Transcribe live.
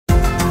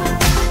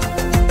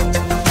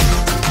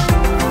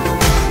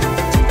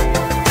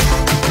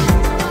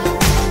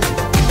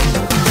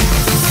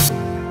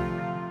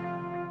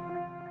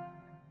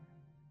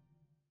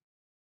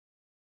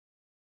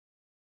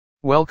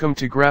Welcome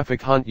to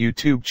Graphic Hunt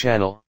YouTube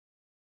channel.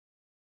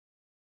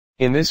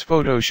 In this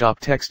Photoshop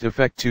text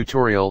effect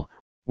tutorial,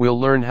 we'll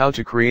learn how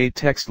to create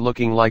text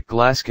looking like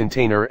glass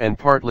container and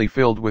partly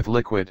filled with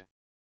liquid.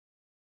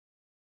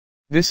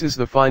 This is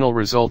the final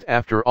result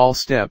after all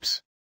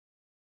steps.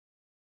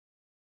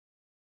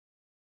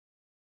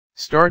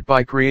 Start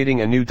by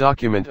creating a new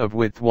document of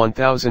width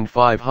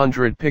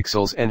 1500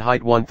 pixels and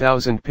height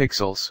 1000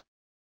 pixels.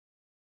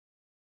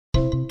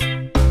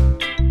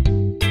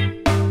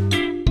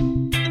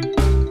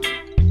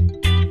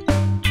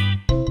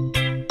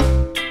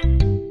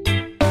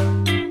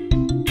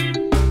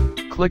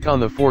 Click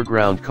on the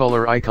foreground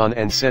color icon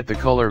and set the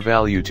color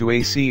value to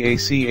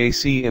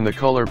AC in the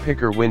color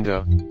picker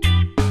window.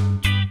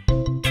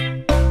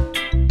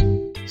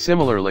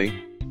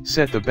 Similarly,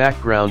 set the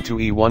background to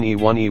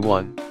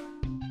E1.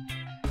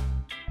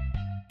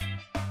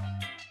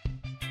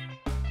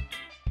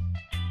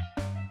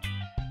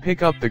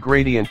 Pick up the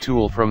gradient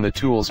tool from the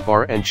tools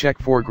bar and check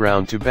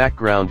foreground to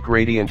background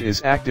gradient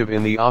is active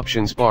in the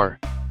options bar.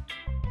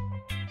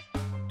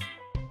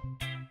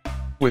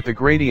 With the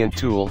gradient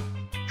tool,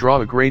 draw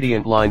a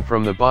gradient line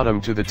from the bottom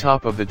to the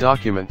top of the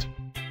document.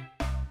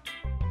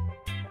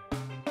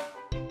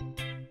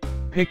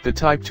 Pick the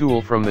type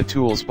tool from the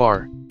tools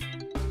bar.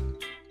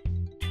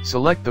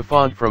 Select the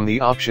font from the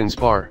options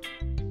bar.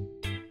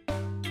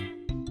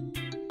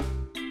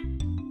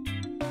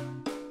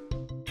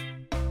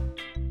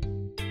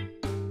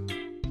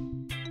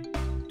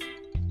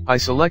 I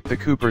select the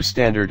Cooper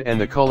standard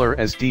and the color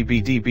as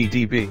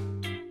DB.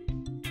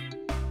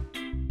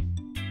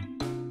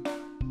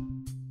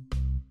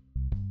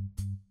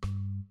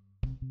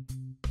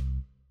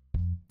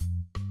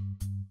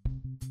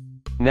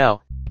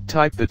 Now,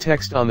 type the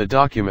text on the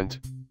document.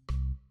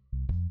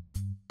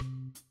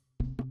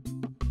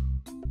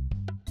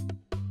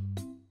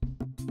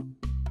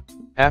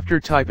 After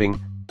typing,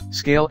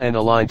 scale and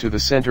align to the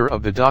center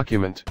of the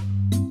document.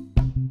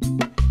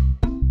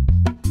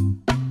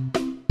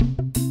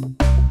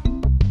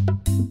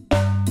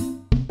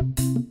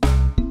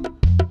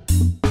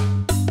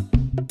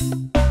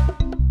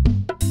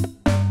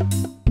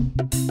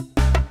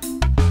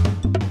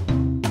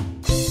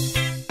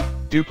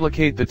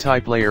 Duplicate the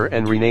type layer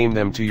and rename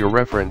them to your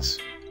reference.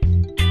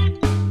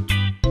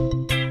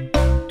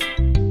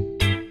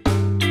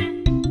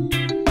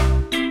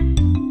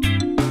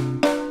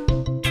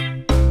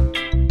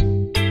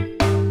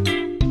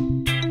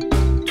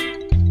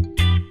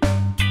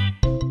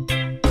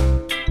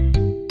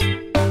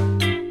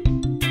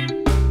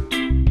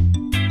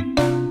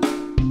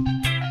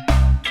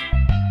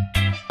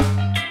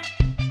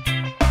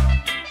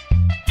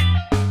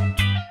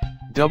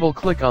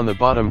 Double-click on the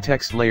bottom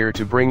text layer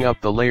to bring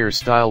up the Layer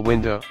Style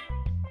window.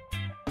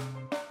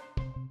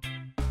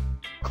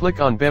 Click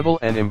on Bevel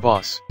and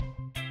Emboss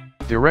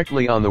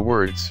directly on the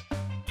words.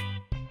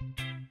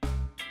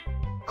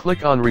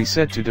 Click on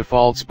Reset to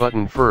Defaults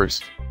button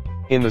first.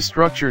 In the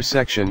Structure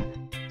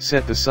section,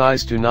 set the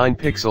size to 9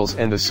 pixels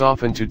and the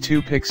soften to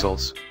 2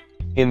 pixels.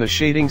 In the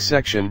Shading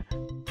section,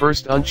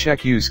 first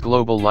uncheck Use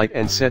Global Light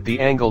and set the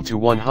angle to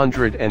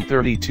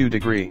 132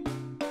 degree.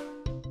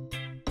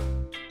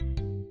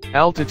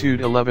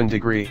 Altitude 11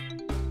 degree.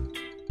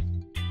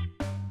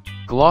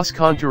 Gloss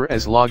contour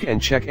as log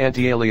and check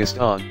anti-aliased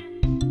on.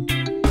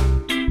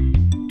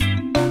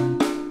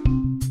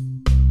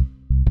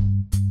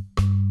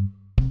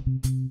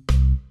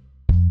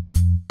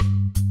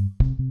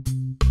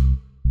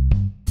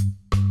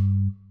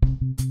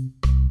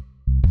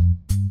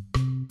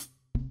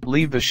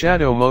 Leave the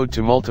shadow mode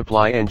to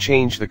multiply and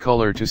change the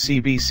color to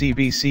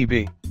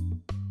CB.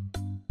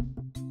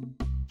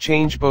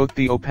 Change both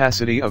the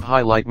opacity of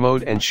highlight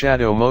mode and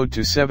shadow mode to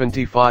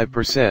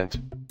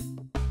 75%.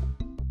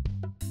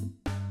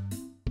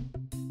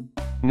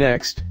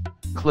 Next,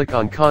 click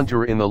on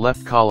Contour in the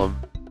left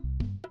column.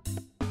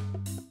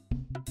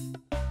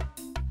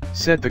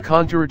 Set the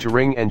contour to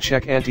ring and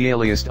check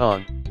anti-aliased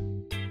on.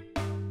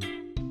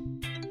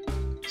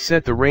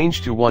 Set the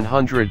range to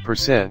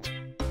 100%.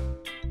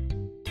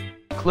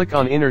 Click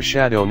on Inner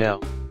Shadow now.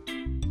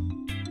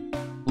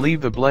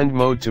 Leave the blend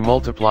mode to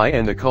multiply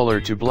and the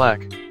color to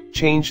black.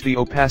 Change the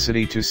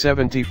opacity to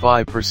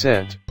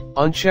 75%,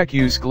 uncheck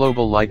Use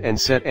Global Light and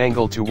set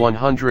angle to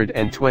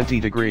 120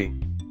 degree.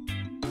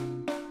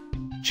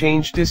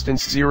 Change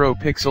distance 0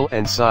 pixel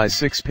and size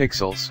 6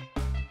 pixels.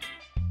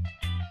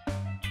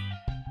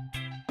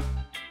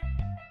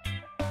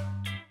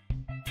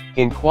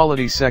 In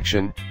Quality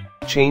section,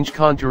 change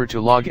contour to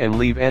log and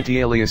leave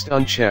anti-aliased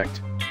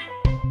unchecked.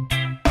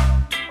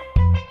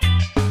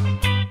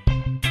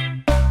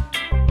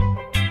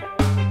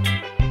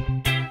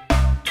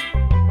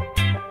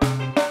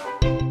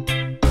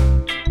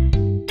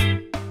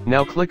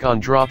 Now click on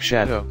Drop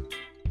Shadow.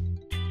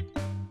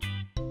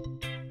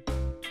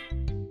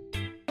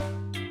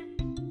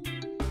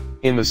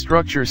 In the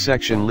Structure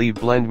section, leave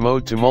Blend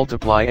mode to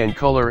multiply and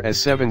color as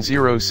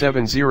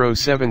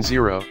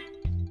 707070.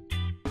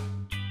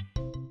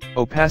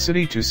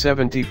 Opacity to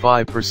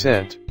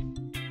 75%.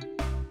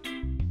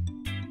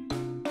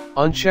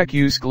 Uncheck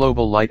Use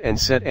Global Light and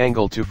set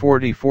angle to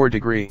 44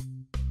 degree.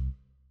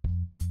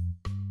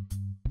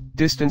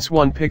 Distance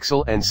 1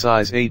 pixel and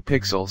size 8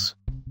 pixels.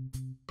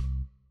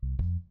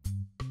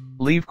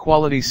 Leave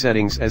quality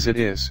settings as it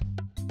is.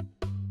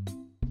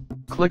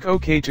 Click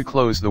OK to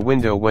close the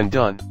window when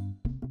done.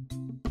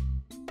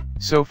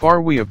 So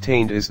far we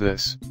obtained is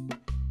this.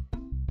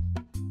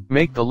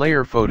 Make the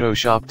layer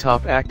Photoshop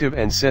top active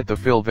and set the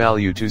fill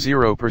value to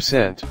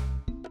 0%.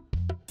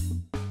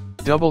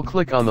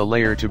 Double-click on the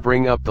layer to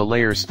bring up the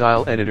layer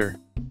style editor.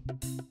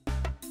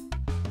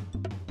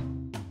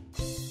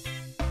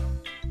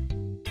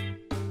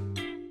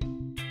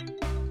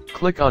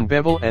 Click on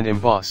bevel and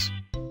emboss.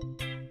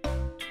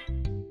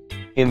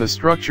 In the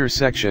structure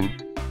section,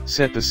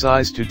 set the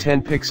size to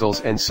 10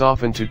 pixels and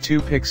soften to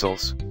 2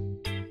 pixels.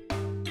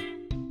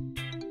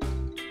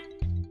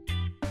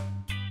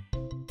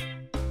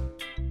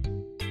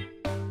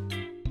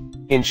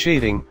 In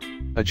shading,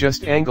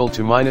 adjust angle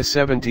to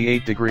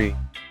 -78 degree.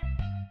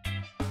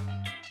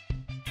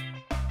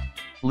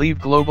 Leave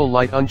global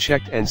light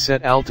unchecked and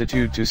set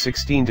altitude to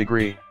 16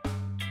 degree.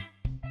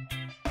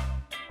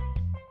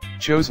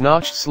 Choose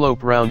notched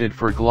slope rounded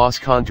for gloss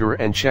contour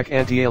and check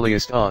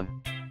anti-aliased on.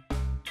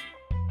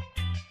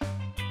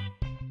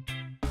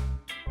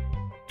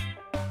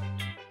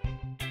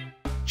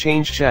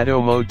 Change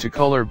shadow mode to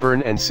color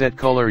burn and set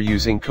color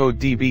using code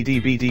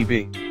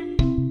DBDBDB.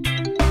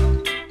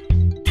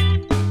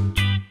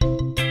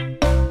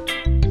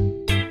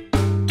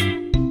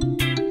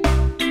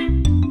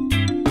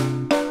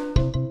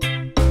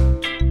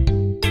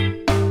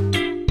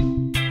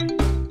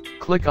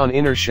 Click on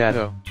inner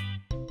shadow.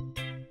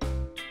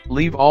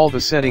 Leave all the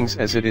settings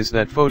as it is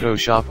that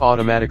Photoshop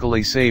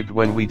automatically saved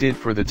when we did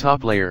for the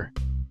top layer.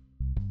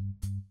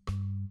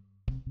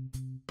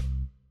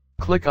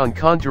 Click on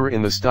contour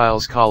in the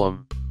styles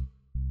column.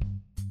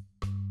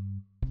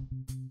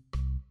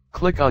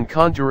 Click on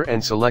contour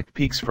and select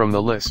peaks from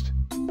the list.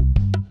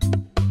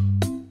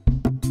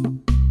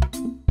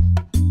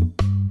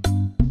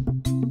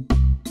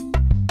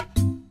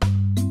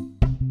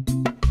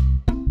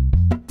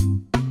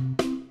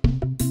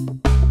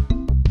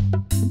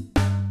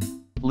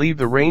 Leave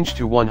the range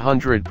to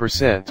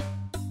 100%.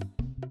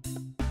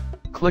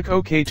 Click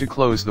OK to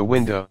close the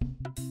window.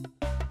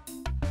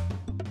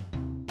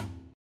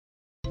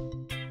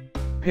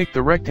 Pick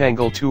the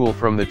rectangle tool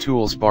from the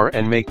tools bar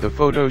and make the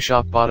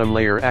Photoshop bottom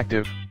layer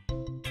active.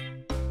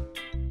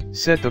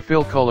 Set the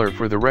fill color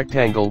for the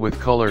rectangle with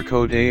color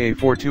code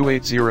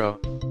AA4280.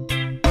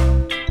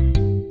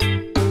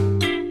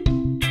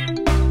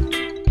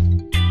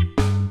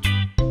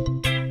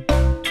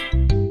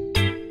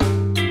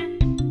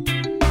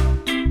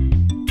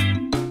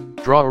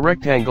 Draw a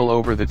rectangle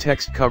over the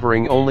text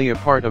covering only a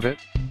part of it.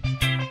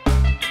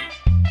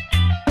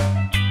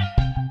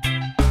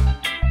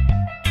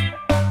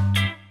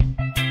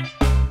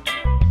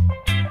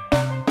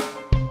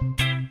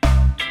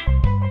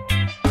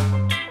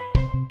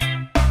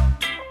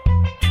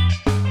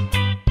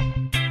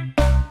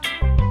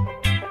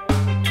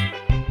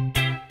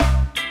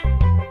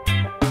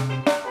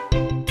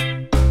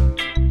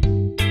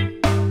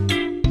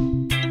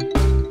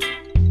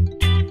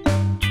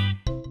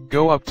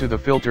 Go up to the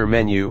filter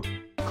menu,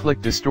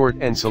 click distort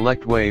and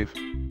select wave.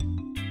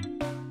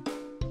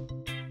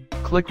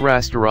 Click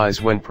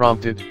rasterize when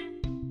prompted.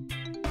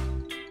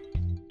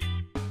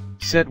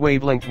 Set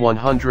wavelength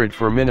 100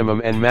 for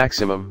minimum and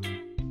maximum.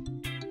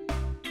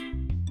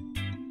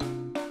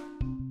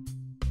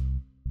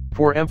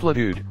 For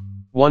amplitude,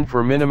 1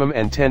 for minimum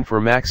and 10 for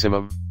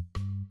maximum.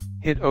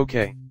 Hit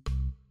OK.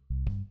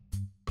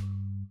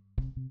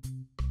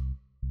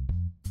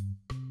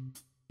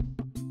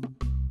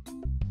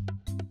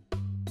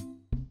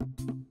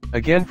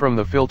 Again from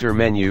the filter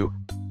menu,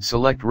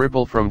 select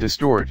ripple from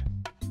distort.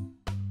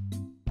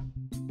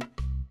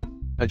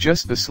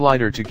 Adjust the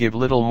slider to give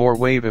little more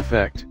wave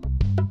effect.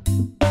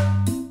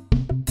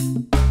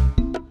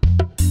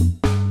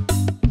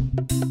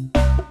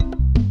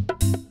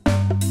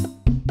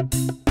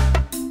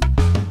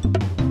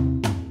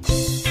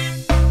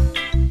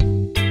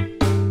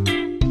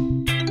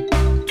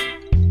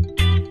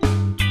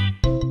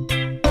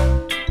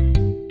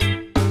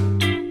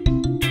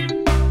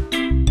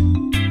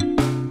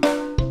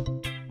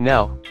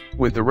 Now,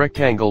 with the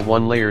rectangle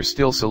one layer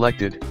still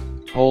selected,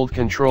 hold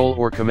Ctrl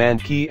or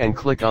Command key and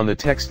click on the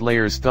text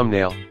layer's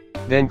thumbnail,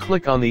 then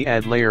click on the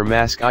Add Layer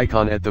Mask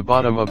icon at the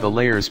bottom of the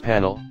Layers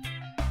panel.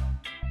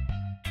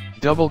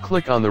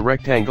 Double-click on the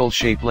rectangle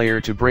shape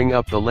layer to bring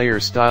up the Layer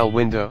Style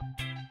window.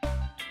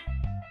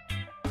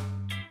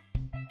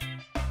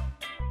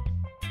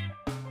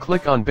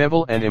 Click on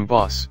Bevel and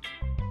Emboss.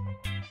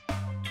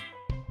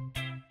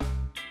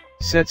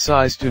 Set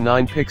size to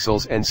 9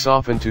 pixels and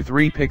soften to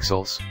 3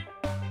 pixels.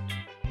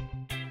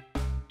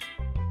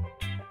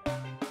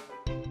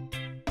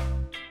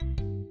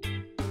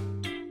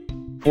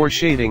 For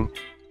shading,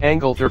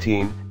 angle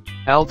 13,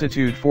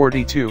 altitude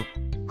 42,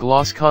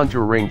 gloss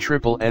contour ring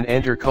triple and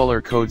enter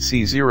color code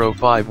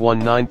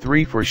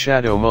C05193 for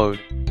shadow mode.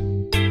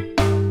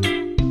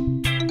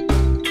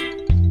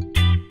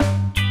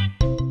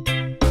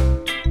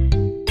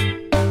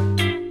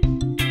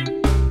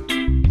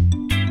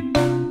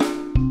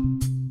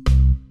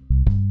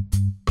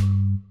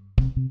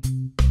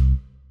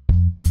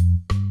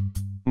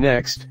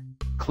 Next,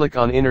 click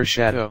on Inner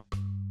Shadow.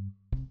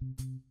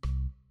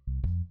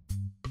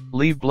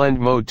 Leave blend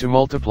mode to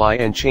multiply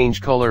and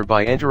change color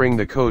by entering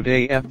the code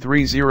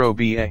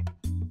AF30BA.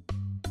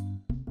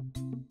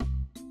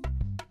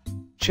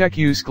 Check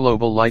Use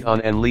Global Light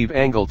on and leave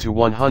angle to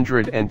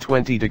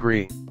 120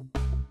 degree.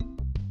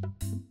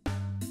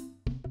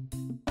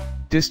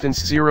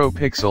 Distance 0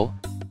 pixel,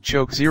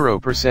 choke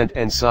 0%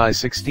 and size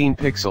 16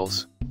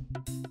 pixels.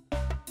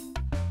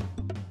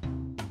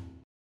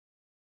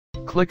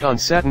 Click on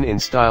Satin in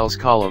Styles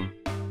column.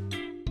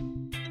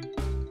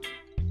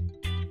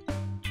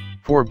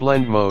 For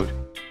blend mode,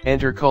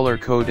 enter color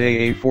code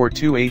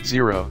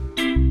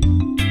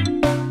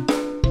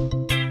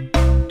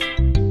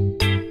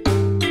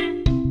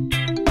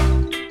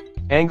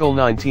AA4280. Angle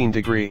 19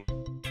 degree.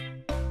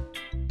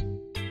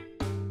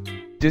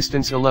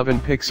 Distance 11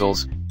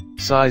 pixels,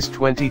 size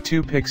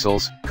 22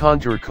 pixels,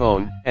 contour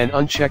cone, and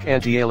uncheck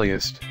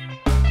anti-aliased.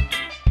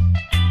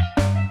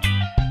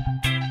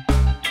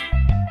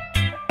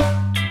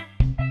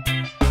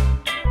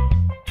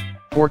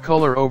 For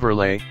color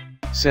overlay,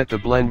 set the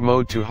blend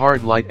mode to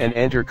hard light and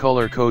enter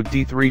color code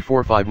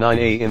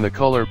D3459A in the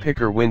color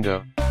picker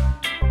window.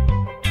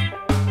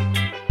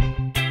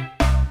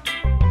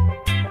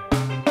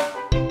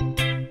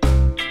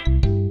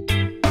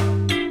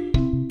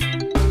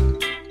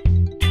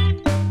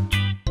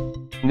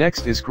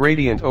 Next is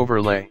gradient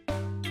overlay.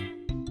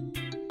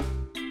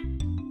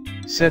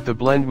 Set the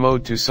blend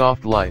mode to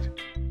soft light.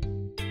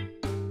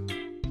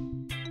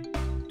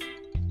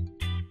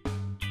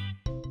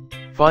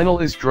 Final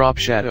is drop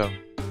shadow.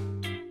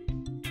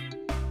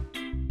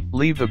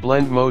 Leave the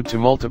blend mode to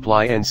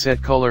multiply and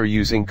set color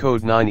using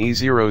code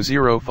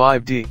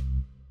 9E005D.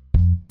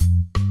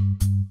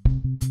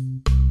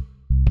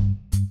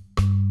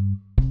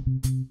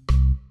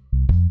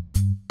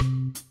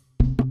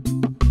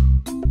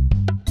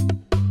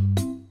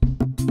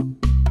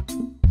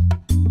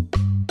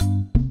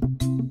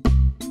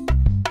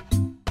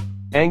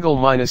 Angle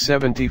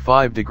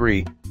 -75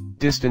 degree,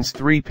 distance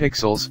 3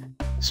 pixels,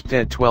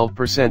 SPTED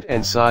 12%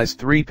 and size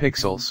 3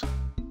 pixels.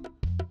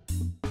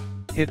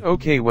 Hit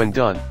OK when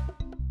done.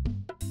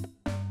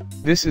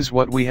 This is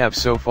what we have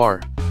so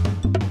far.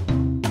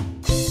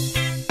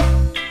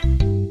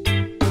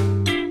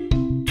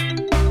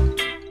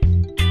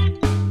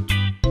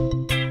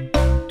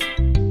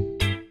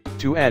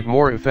 To add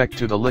more effect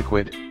to the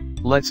liquid,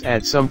 let's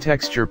add some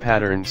texture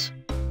patterns.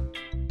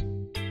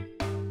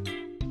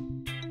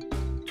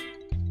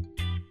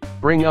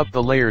 Bring up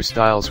the Layer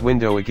Styles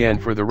window again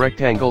for the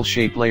rectangle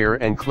shape layer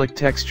and click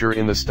Texture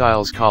in the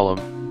Styles column.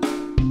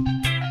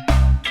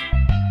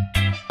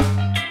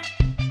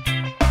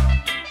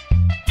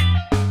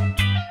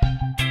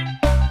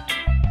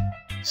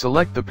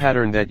 Select the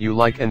pattern that you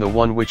like and the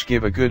one which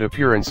give a good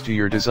appearance to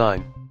your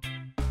design.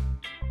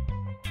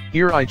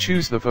 Here I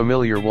choose the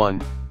familiar one,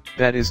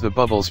 that is the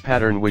bubbles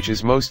pattern, which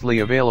is mostly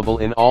available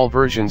in all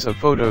versions of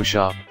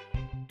Photoshop.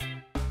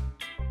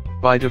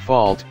 By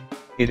default,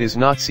 it is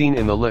not seen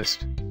in the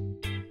list,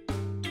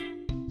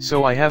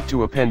 so I have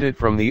to append it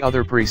from the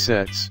other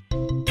presets.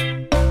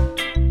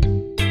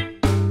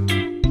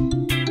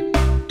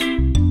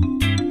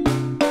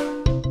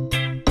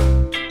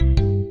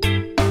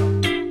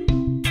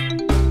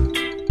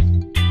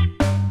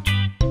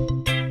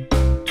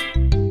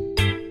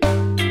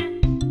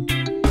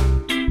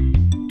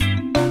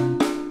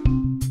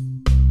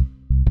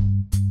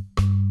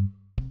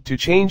 To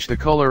change the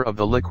color of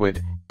the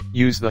liquid,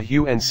 use the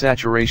hue and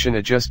saturation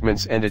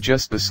adjustments and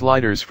adjust the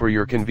sliders for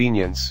your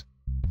convenience.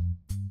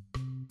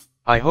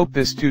 I hope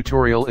this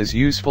tutorial is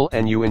useful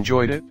and you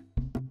enjoyed it.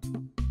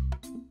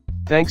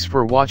 Thanks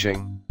for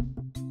watching.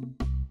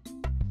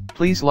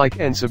 Please like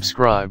and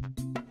subscribe.